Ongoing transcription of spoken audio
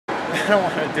don't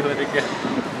want to do it again.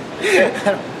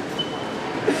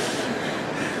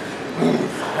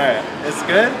 Alright, it's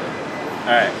good?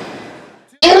 Alright.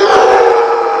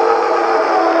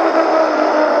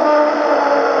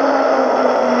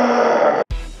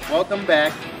 Welcome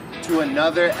back to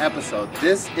another episode.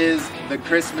 This is the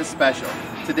Christmas special.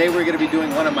 Today we're going to be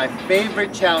doing one of my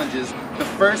favorite challenges, the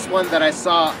first one that I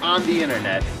saw on the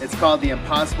internet. It's called the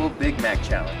Impossible Big Mac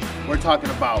Challenge. We're talking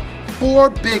about 4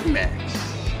 Big Macs.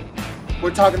 We're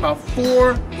talking about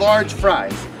 4 large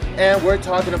fries. And we're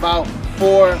talking about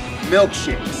 4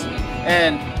 milkshakes.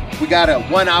 And we got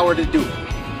 1 hour to do it.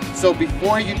 So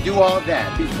before you do all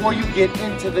that, before you get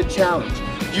into the challenge,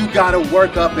 you got to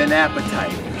work up an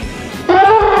appetite.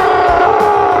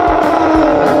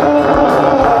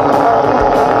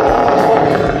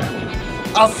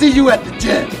 I'll see you at the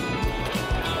gym.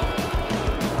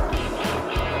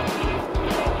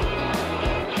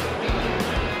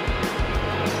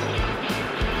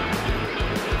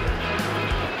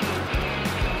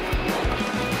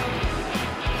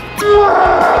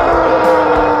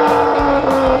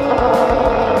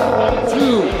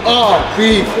 Two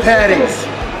all-beef patties,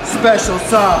 special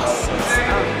sauce,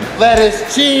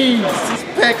 lettuce, cheese,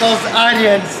 pickles,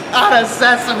 onions, out of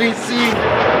sesame seed.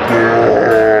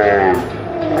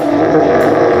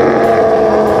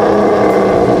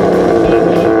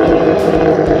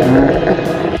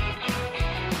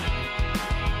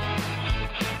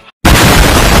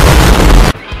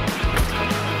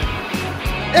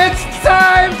 It's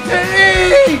time to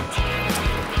eat!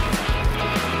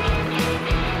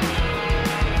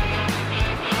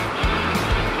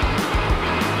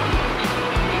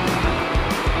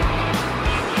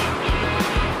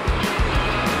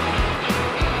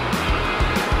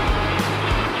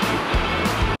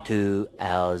 Two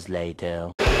hours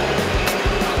later.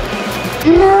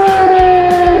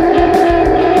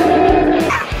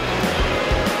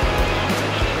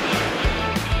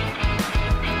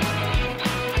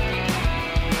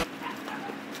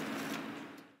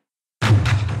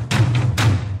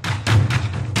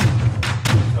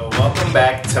 Welcome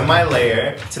back to my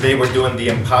lair. Today we're doing the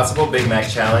Impossible Big Mac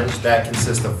Challenge that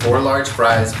consists of 4 large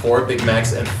fries, 4 Big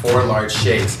Macs, and 4 large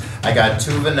shakes. I got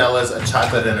 2 vanillas, a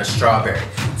chocolate, and a strawberry.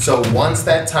 So once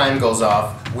that time goes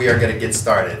off, we are gonna get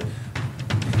started.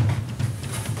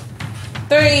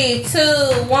 3, 2,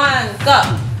 1,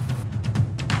 go!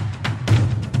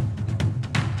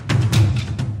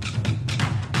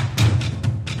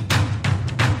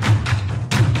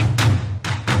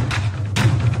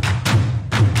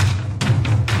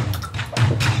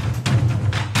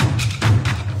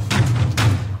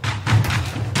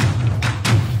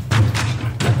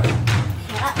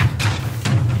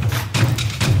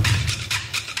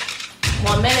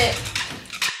 One minute.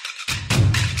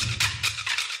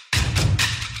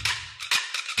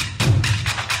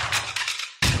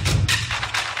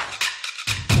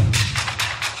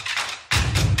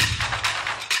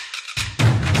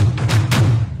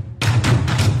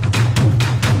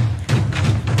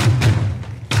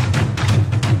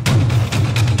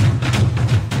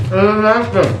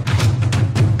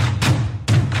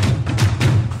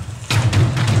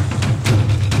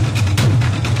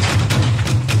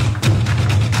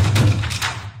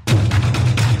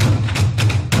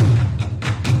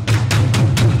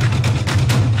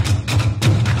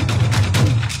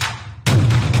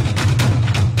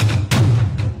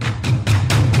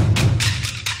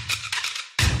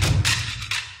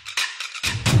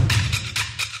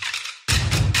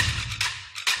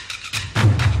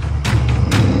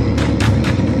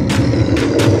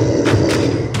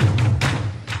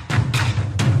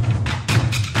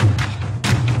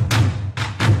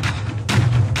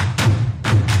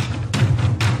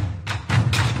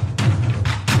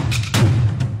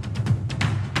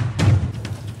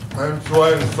 I'm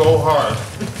sweating so hard.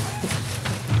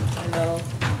 I know.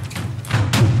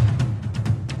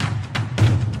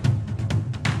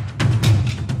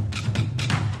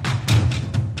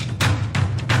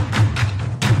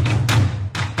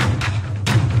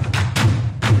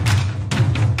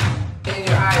 In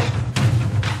your eye.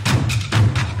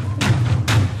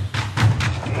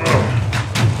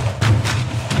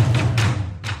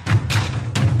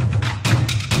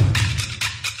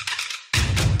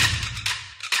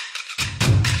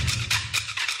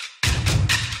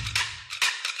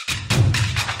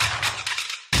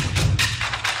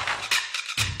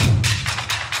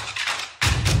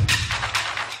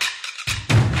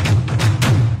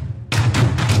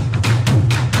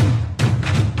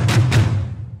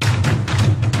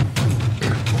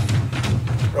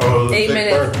 Oh, 8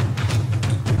 minutes.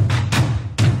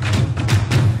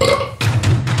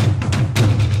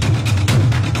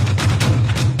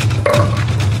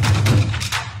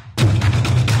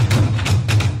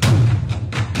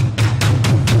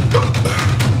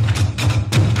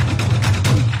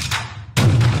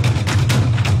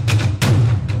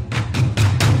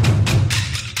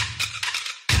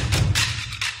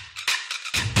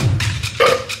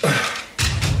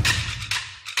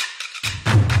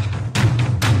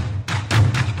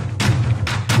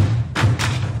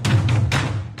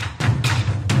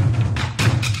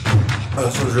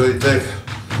 think?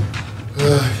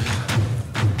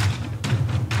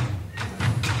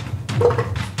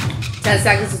 10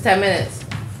 seconds to 10 minutes.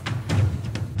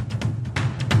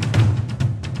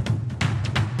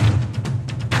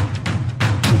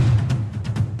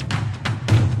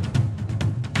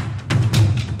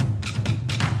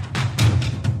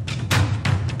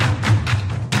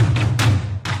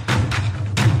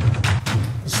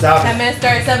 Stop 10 it. minutes,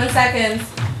 37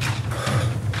 seconds.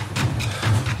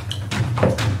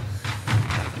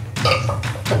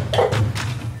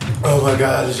 Oh my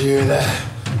God, did you hear that?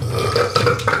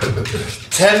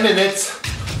 10 minutes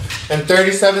and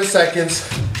 37 seconds.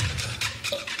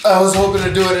 I was hoping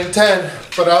to do it in 10,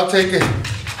 but I'll take it.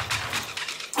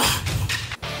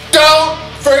 Don't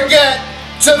forget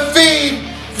to feed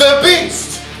the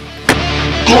beast!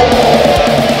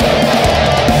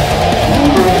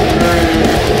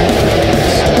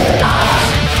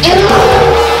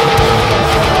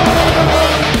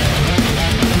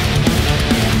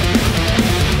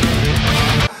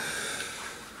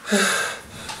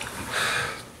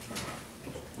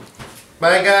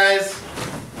 Bye, guys.